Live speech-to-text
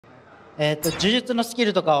呪術のスキ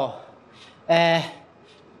ルとかを、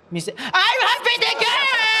見せ。I'm happy to go!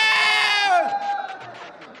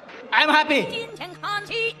 I'm happy! 金钱看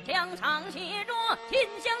齐，两场协作，心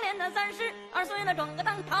相连的32岁了，转个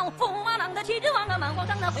当朝，驸马郎的气质，望个满皇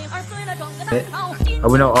上的22岁了，转个当朝。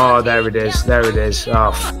Oh no! Oh, there it is. There it is.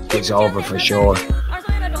 Oh, it's over for sure.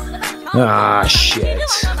 Ah, shit.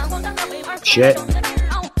 Shit.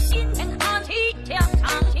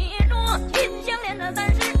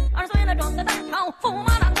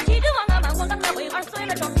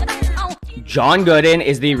 John Gooden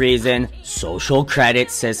is the reason social credit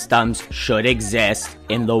systems should exist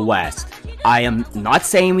in the West. I am not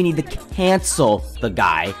saying we need to cancel the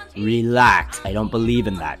guy. Relax. I don't believe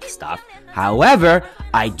in that stuff. However,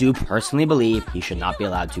 I do personally believe he should not be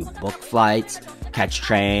allowed to book flights, catch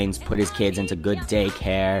trains, put his kids into good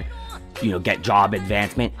daycare, get job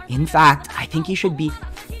advancement. In fact, I think he should be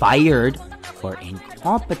fired for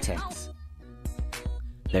incompetence.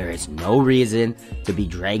 There is no reason to be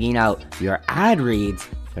dragging out your ad reads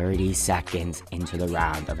 30 seconds into the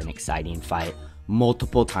round of an exciting fight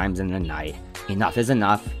multiple times in the night. Enough is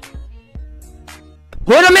enough.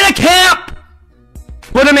 Put him in a camp!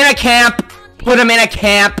 Put him in a camp! Put him in a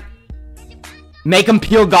camp! Make him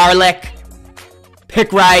peel garlic.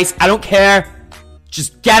 Pick rice. I don't care.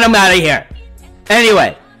 Just get him out of here.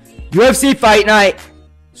 Anyway, UFC Fight Night.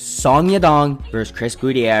 Song Yadong versus Chris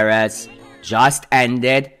Gutierrez just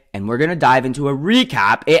ended, and we're gonna dive into a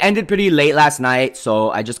recap. It ended pretty late last night, so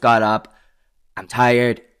I just got up. I'm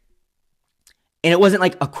tired. And it wasn't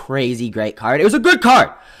like a crazy great card. It was a good card.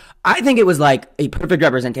 I think it was like a perfect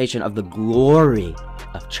representation of the glory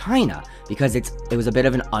of China, because it was a bit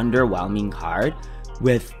of an underwhelming card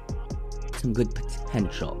with some good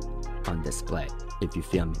potential on display, if you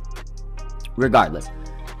feel me. Regardless,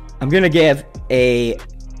 I'm gonna give a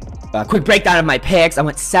quick breakdown of my picks. I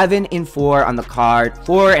went 7-4 on the card,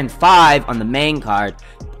 4-5 on the main card.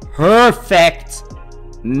 Perfect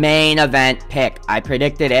main event pick. I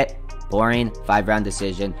predicted it. Boring 5-round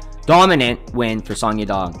decision. Dominant win for Song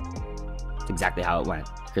Yadong. That's exactly how it went.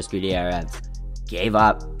 Chris Gutierrez gave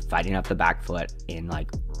up, fighting up the back foot in like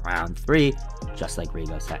round 3, just like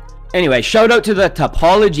Rigo said. Anyway, shout out to the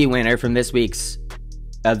Tapology winner from this week's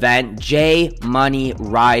event, J Money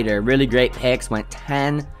Rider. Really great picks. Went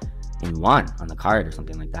 10-1 on the card or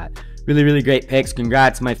something like that. Really great picks.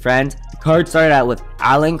 Congrats, my friend. The card started out with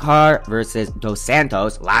Alencar versus Dos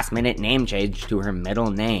Santos. Last minute name change to her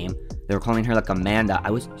middle name. They were calling her like Amanda.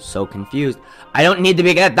 I was so confused. I don't need to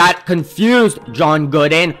be that confused, John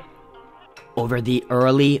Gooden. Over the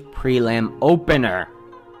early prelim opener.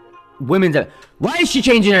 Why is she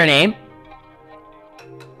changing her name?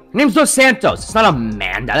 Her name's Dos Santos. It's not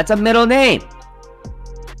Amanda. That's a middle name.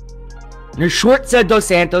 And her short said Dos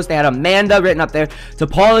Santos. They had Amanda written up there.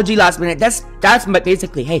 Tapology last minute. That's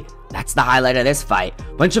basically, hey, that's the highlight of this fight.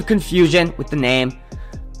 Bunch of confusion with the name.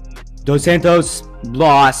 Dos Santos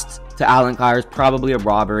lost to Alencar. It's probably a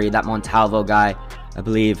robbery. That Montalvo guy, I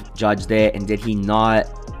believe, judged it. And did he not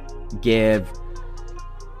give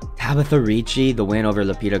Tabitha Ricci the win over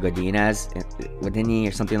Lupita Godinez? Didn't he,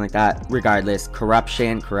 or something like that? Regardless,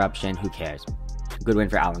 corruption, who cares? Good win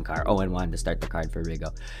for Alencar. 0-1 to start the card for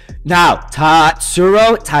Rigo. Now,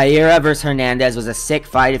 Tatsuro Taira versus Hernandez was a sick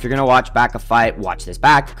fight. If you're going to watch back a fight, watch this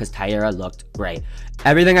back, because Taira looked great.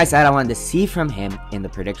 Everything I said I wanted to see from him in the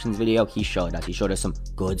predictions video, he showed us. He showed us some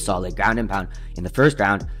good, solid ground and pound in the first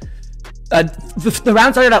round. The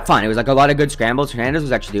round started out fun. It was like a lot of good scrambles. Hernandez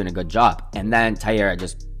was actually doing a good job. And then Taira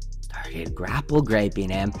just started grapple graping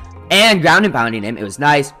him and ground and pounding him. It was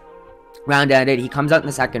nice. Round ended. He comes out in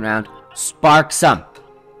the second round. Sparks him.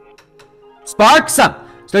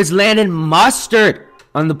 Starts landing mustard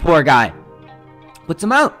on the poor guy. Puts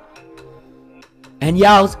him out. And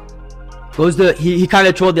yells. He kind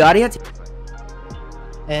of trolled the audience.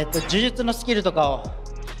 呪術のスキルとかを、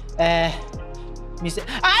見せ。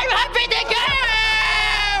I'm happy to go!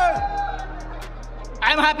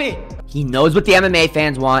 I'm happy! He knows what the MMA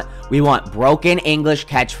fans want. We want broken English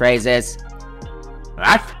catchphrases.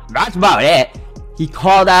 That's about it. He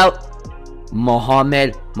called out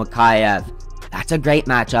Mohamed Makayev. That's a great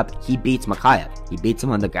matchup. He beats Makayev. He beats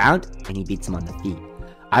him on the ground, and he beats him on the feet.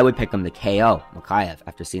 I would pick him to KO Makayev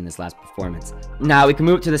after seeing this last performance. Now, we can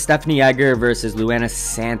move to the Stephanie Egger versus Luana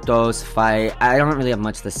Santos fight. I don't really have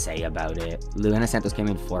much to say about it. Luana Santos came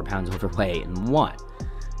in 4 pounds overweight and won,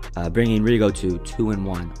 bringing Rigo to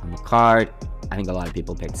 2-1 on the card. I think a lot of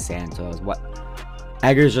people picked Santos.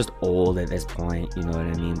 Egger's just old at this point, you know what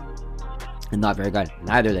I mean? And not very good.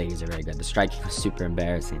 Neither ladies are very good. The striking was super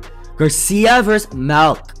embarrassing. Garcia versus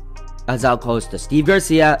Melq. Costa. Steve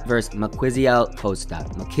Garcia versus Melq Costa.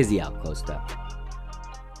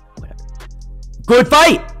 Whatever. Good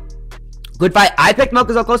fight! Good fight. I picked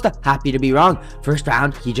Melq Costa. Happy to be wrong. First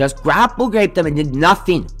round, he just grapple graped him and did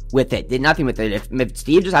nothing with it. If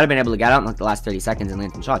Steve just had been able to get out in like the last 30 seconds and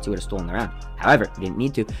land some shots, he would have stolen the round. However, he didn't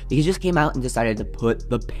need to because he just came out and decided to put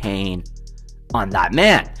the pain on that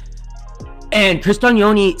man. And Chris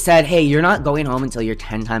Gutierrez said, hey, you're not going home until you're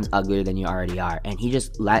 10 times uglier than you already are. And he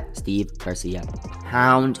just let Steve Garcia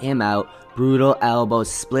pound him out. Brutal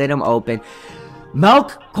elbows, split him open.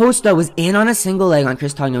 Melq Costa was in on a single leg on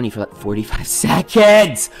Chris Gutierrez for like 45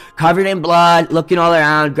 seconds. Covered in blood, looking all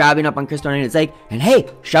around, grabbing up on Chris Gutierrez's leg. And hey,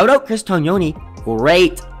 shout out Chris Gutierrez.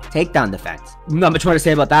 Great takedown defense. Not much more to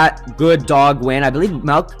say about that. Good dog win. I believe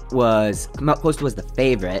Melq Costa was the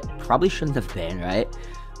favorite. Probably shouldn't have been, right?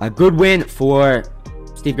 A good win for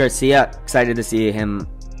Steve Garcia. Excited to see him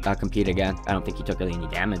compete again. I don't think he took really any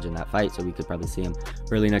damage in that fight, so we could probably see him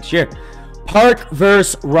early next year. Park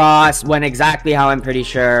versus Ross went exactly how I'm pretty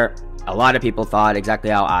sure a lot of people thought, exactly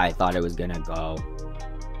how I thought it was gonna go.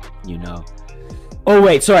 You know. Oh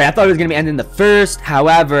wait, sorry, I thought it was gonna be ending the first.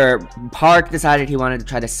 However, Park decided he wanted to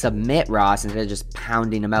try to submit Ross instead of just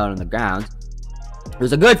pounding him out on the ground. It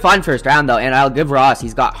was a good, fun first round though, and I'll give Ross,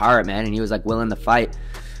 he's got heart, man, and he was like willing to fight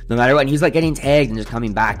no matter what. And he's like getting tagged and just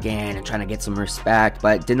coming back in and trying to get some respect,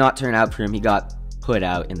 but it did not turn out for him. He got put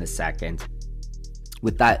out in the second.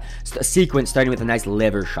 With that sequence starting with a nice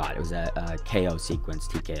liver shot. It was a KO sequence,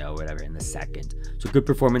 TKO, whatever, in the second. So good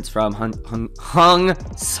performance from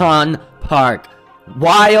Hung Sun Park.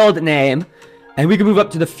 Wild name. And we can move up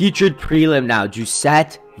to the featured prelim now.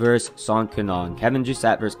 Jousset versus Song Kenan. Kevin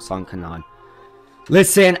Jousset versus Song Kenan.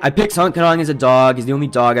 Listen, I picked Song Kenan as a dog. He's the only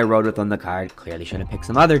dog I rode with on the card. Clearly should have picked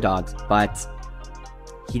some other dogs, but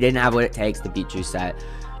he didn't have what it takes to beat Jousset.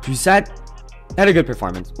 Jousset had a good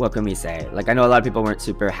performance. What can we say? Like, I know a lot of people weren't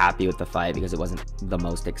super happy with the fight because it wasn't the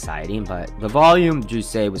most exciting, but the volume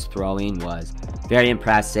Jousset was throwing was very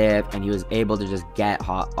impressive, and he was able to just get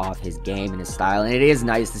hot off his game and his style. And it is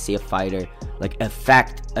nice to see a fighter like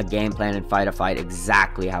affect a game plan and fight a fight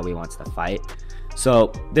exactly how he wants to fight.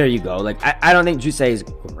 So there you go. Like, I don't think Jousset is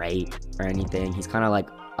great or anything. He's kind of like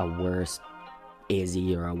a worse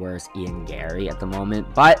Izzy or a worse Ian Gary at the moment,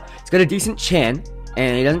 but he's got a decent chin.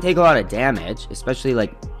 And he doesn't take a lot of damage, especially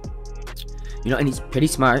like, you know, and he's pretty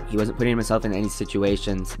smart. He wasn't putting himself in any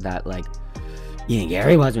situations that like Ian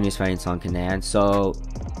Gary was when he was fighting Song Kenan. So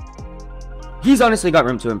he's honestly got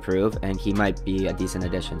room to improve, and he might be a decent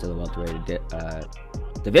addition to the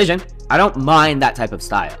welterweight division. I don't mind that type of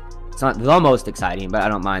style. It's not the most exciting, but I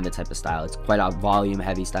don't mind the type of style. It's quite a volume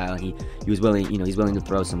heavy style, and he was willing, you know, he's willing to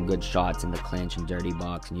throw some good shots in the clinch and dirty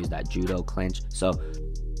box and use that judo clinch. So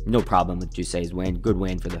no problem with Jousset's win. Good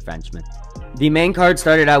win for the Frenchman. The main card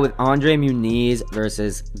started out with Andre Muniz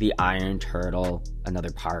versus the Iron Turtle, another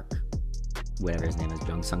Park, whatever his name is,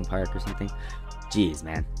 Jung Sung Park or something. Jeez,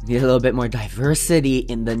 man. Need a little bit more diversity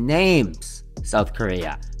in the names. South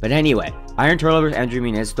Korea. But anyway, Iron Turtle versus Andre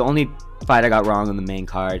Muniz, the only fight I got wrong on the main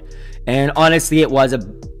card. And honestly, it was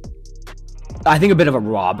I think a bit of a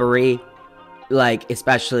robbery. Like,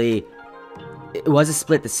 especially, it was a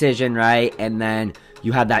split decision, right? And then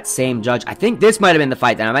you had that same judge. I think this might have been the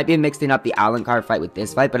fight then. I might be mixing up the Alencar fight with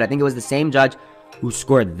this fight, but I think it was the same judge who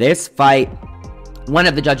scored this fight. One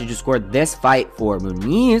of the judges who scored this fight for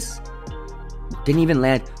Muniz didn't even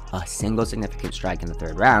land a single significant strike in the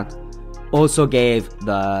third round. Also gave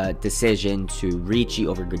the decision to Ricci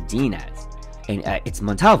over Gutierrez. And it's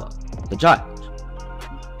Montalvo, the judge.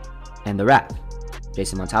 And the ref,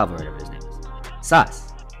 Jason Montalvo, whatever his name is.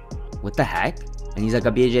 Sus. What the heck? And he's like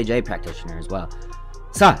a BJJ practitioner as well.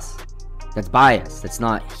 Sus. That's bias. That's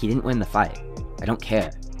not, he didn't win the fight. I don't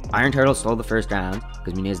care. Iron Turtle stole the first round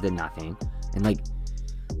because Muniz did nothing. And like,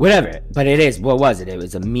 whatever. But it is, what was it? It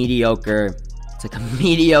was a mediocre, it's like a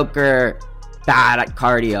mediocre, bad at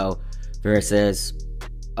cardio versus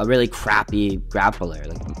a really crappy grappler.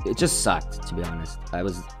 Like, it just sucked, to be honest. I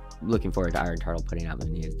was looking forward to Iron Turtle putting out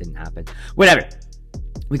Muniz. Didn't happen. Whatever.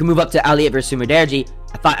 We can move up to Elliot versus Sumudaerji.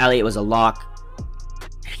 I thought Elliot was a lock.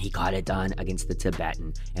 He got it done against the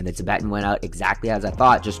Tibetan, and the Tibetan went out exactly as I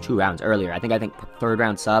thought just 2 rounds earlier. I think third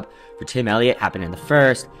round sub for Tim Elliott happened in the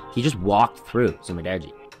first. He just walked through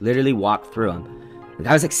Sumudaerji, literally walked through him. The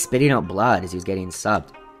guy was like spitting out blood as he was getting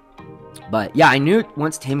subbed. But yeah, I knew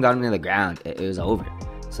once Tim got him to the ground, it was over.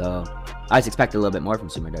 So I was expecting a little bit more from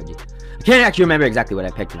Sumudaerji. I can't actually remember exactly what I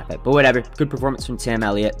picked in that fight, but whatever. Good performance from Tim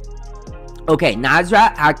Elliott. Okay,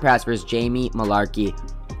 Nasrat Haqparast versus Jamie Mullarkey.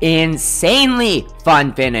 Insanely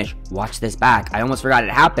fun finish. Watch this back. I almost forgot it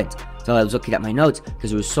happened. So I was looking at my notes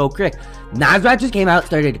because it was so quick. Nasrat just came out,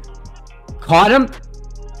 started caught him,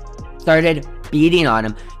 started beating on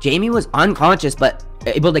him. Jamie was unconscious, but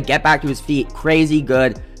able to get back to his feet. Crazy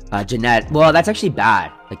good. Jeanette, well, that's actually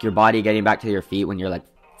bad. Like, your body getting back to your feet when you're like,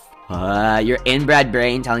 your inbred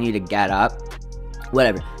brain telling you to get up.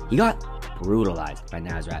 Whatever. He got brutalized by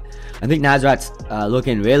Nasrat. I think Nasrat's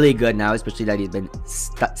looking really good now, especially that he's been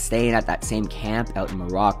staying at that same camp out in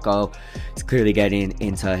Morocco. He's clearly getting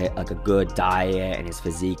into like a good diet, and his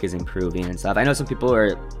physique is improving and stuff. I know some people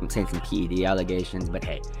are saying some PED allegations, but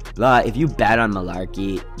hey, if you bet on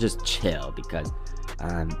Mullarkey, just chill, because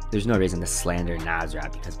there's no reason to slander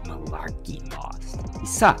Nasrat because Mullarkey lost. He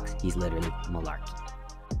sucks. He's literally Mullarkey.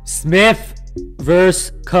 Smith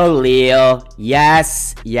versus Khalil.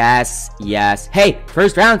 Yes, yes, yes. Hey,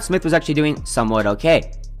 first round, Smith was actually doing somewhat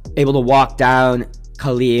okay. Able to walk down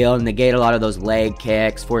Khalil, negate a lot of those leg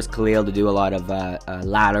kicks, force Khalil to do a lot of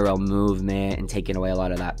lateral movement and taking away a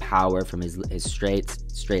lot of that power from his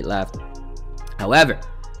straight left. However,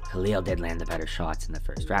 Khalil did land the better shots in the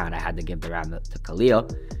first round. I had to give the round to Khalil,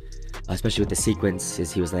 especially with the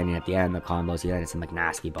sequences he was landing at the end, the combos. He landed some like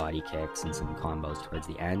nasty body kicks and some combos towards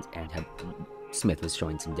the end, and Smith was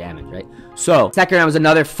showing some damage, right? So, second round was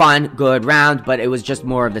another fun, good round, but it was just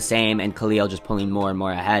more of the same, and Khalil just pulling more and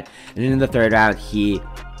more ahead. And then in the third round, he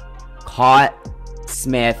caught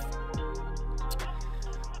Smith,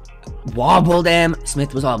 wobbled him.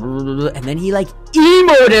 Smith was all, and then he like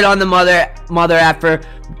emoted on the mother effer,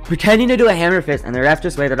 pretending to do a hammer fist, and the ref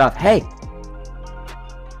just laid it off. Hey,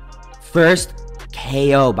 first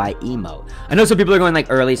KO by emo. I know some people are going like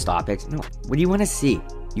early stoppage. No, what do you want to see?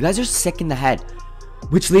 You guys are sick in the head.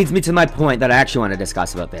 Which leads me to my point that I actually want to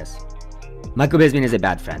discuss about this. Michael Bisping is a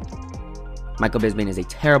bad friend. Michael Bisping is a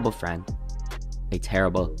terrible friend. A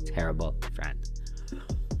terrible, terrible friend.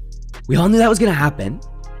 We all knew that was going to happen.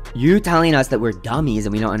 You telling us that we're dummies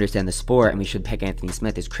and we don't understand the sport and we should pick Anthony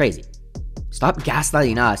Smith is crazy. Stop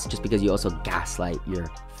gaslighting us just because you also gaslight your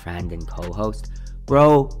friend and co-host.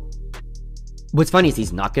 Bro, what's funny is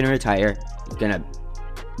he's not going to retire. He's going to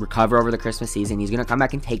recover over the Christmas season. He's going to come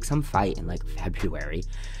back and take some fight in like February.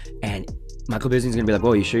 And Michael Bisping's going to be like,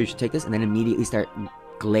 whoa, you sure you should take this? And then immediately start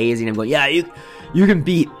glazing and going, yeah, you can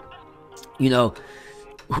beat, you know,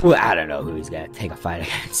 I don't know who he's going to take a fight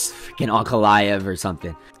against. Freaking Ankalaev or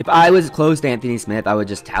something. If I was close to Anthony Smith, I would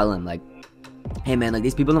just tell him like, hey man, like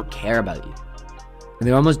these people don't care about you. And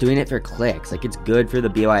they're almost doing it for clicks. Like, it's good for the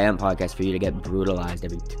BYM podcast for you to get brutalized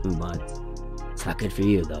every 2 months. It's not good for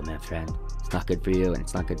you though, my friend. It's not good for you, and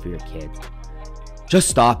it's not good for your kids. Just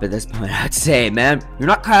stop at this point, I'd say, man. You're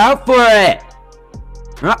not cut out for it.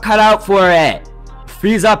 You're not cut out for it.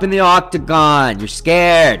 Freeze up in the octagon. You're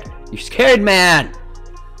scared. You're scared, man.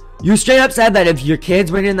 You straight up said that if your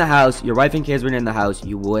kids weren't in the house, your wife and kids weren't in the house,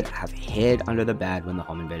 you would have hid under the bed when the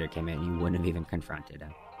home invader came in. You wouldn't have even confronted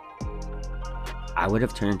him. I would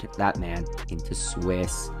have turned that man into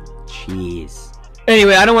Swiss cheese.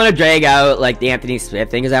 Anyway, I don't want to drag out like the Anthony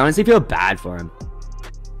Smith thing because I honestly feel bad for him.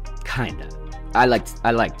 Kinda. I liked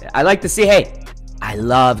it. I like to see, hey, I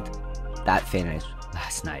loved that finish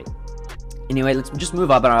last night. Anyway, let's just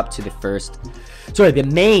move up to the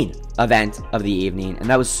main event of the evening, and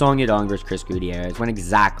that was Song Yadong versus Chris Gutierrez. Went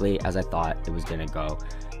exactly as I thought it was going to go.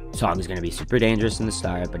 Song was going to be super dangerous in the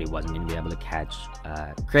start, but he wasn't going to be able to catch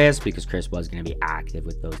Chris because Chris was going to be active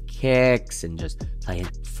with those kicks and just playing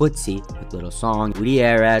footsie with little Song.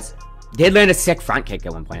 Gutierrez did land a sick front kick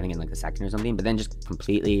at one point, I think in like the second or something, but then just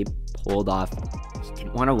completely pulled off. He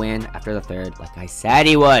didn't want to win after the third, like I said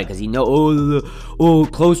he would, because he know, oh,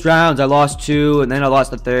 close rounds, I lost 2, and then I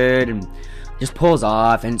lost the third, and just pulls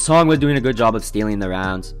off. And Song was doing a good job of stealing the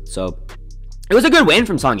rounds, so it was a good win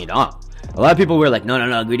from Song Yadong. A lot of people were like,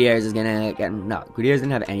 no, Gutierrez is gonna get... No, Gutierrez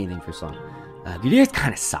didn't have anything for Song. Gutierrez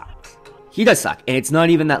kind of sucks. He does suck. And it's not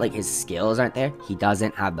even that, like, his skills aren't there. He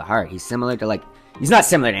doesn't have the heart. He's similar to, like... He's not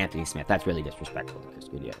similar to Anthony Smith. That's really disrespectful to Chris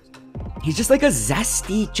Gutierrez. He's just like a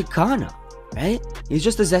zesty Chicano, right? He's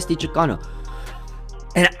just a zesty Chicano.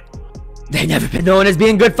 And they've never been known as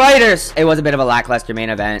being good fighters. It was a bit of a lackluster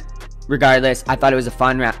main event. Regardless, I thought it was a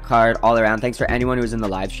fun card all around. Thanks for anyone who was in the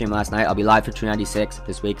live stream last night. I'll be live for 296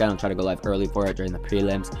 this weekend. I'll try to go live early for it during the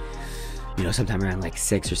prelims. You know, sometime around like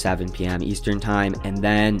 6 or 7 p.m. Eastern time. And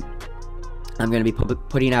then I'm going to be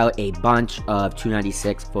putting out a bunch of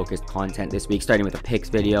 296 focused content this week, starting with a picks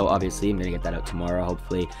video. Obviously, I'm going to get that out tomorrow,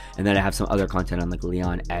 hopefully. And then I have some other content on like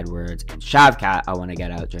Leon Edwards and Shavkat I want to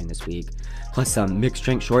get out during this week. Plus some mixed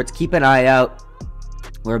drink shorts. Keep an eye out.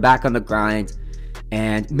 We're back on the grind.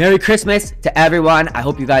 And Merry Christmas to everyone. I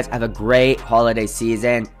hope you guys have a great holiday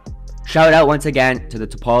season. Shout out once again to the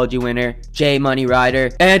Tapology winner, J Money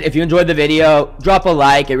Rider. And if you enjoyed the video, drop a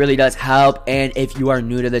like, it really does help. And if you are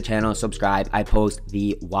new to the channel, subscribe. I post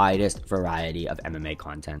the widest variety of MMA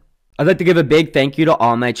content. I'd like to give a big thank you to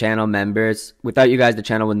all my channel members. Without you guys, the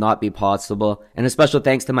channel would not be possible. And a special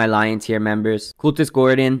thanks to my Lion tier members, Cultus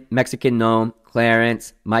Gordon, Mexican Gnome,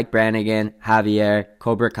 Clarence, Mike Brannigan, Javier,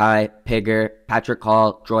 Cobra Kai, Pigger, Patrick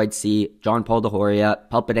Hall, Droid C, John Paul DeHoria,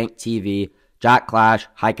 Pulpadank TV, Jack Clash,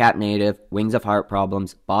 High Cap Native, Wings of Heart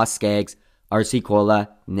Problems, Boss Skaggs, RC Cola,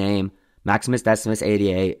 Name, Maximus Decimus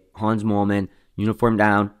 88, Hans Molman, Uniform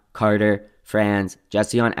Down, Carter, Franz,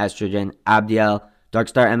 Jesse on Estrogen, Abdiel,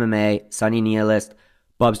 Darkstar MMA, Sunny Nihilist,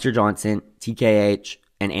 Bubster Johnson, TKH,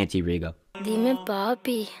 and Anti Rigo. Dime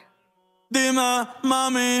papi. Dime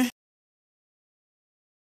mami.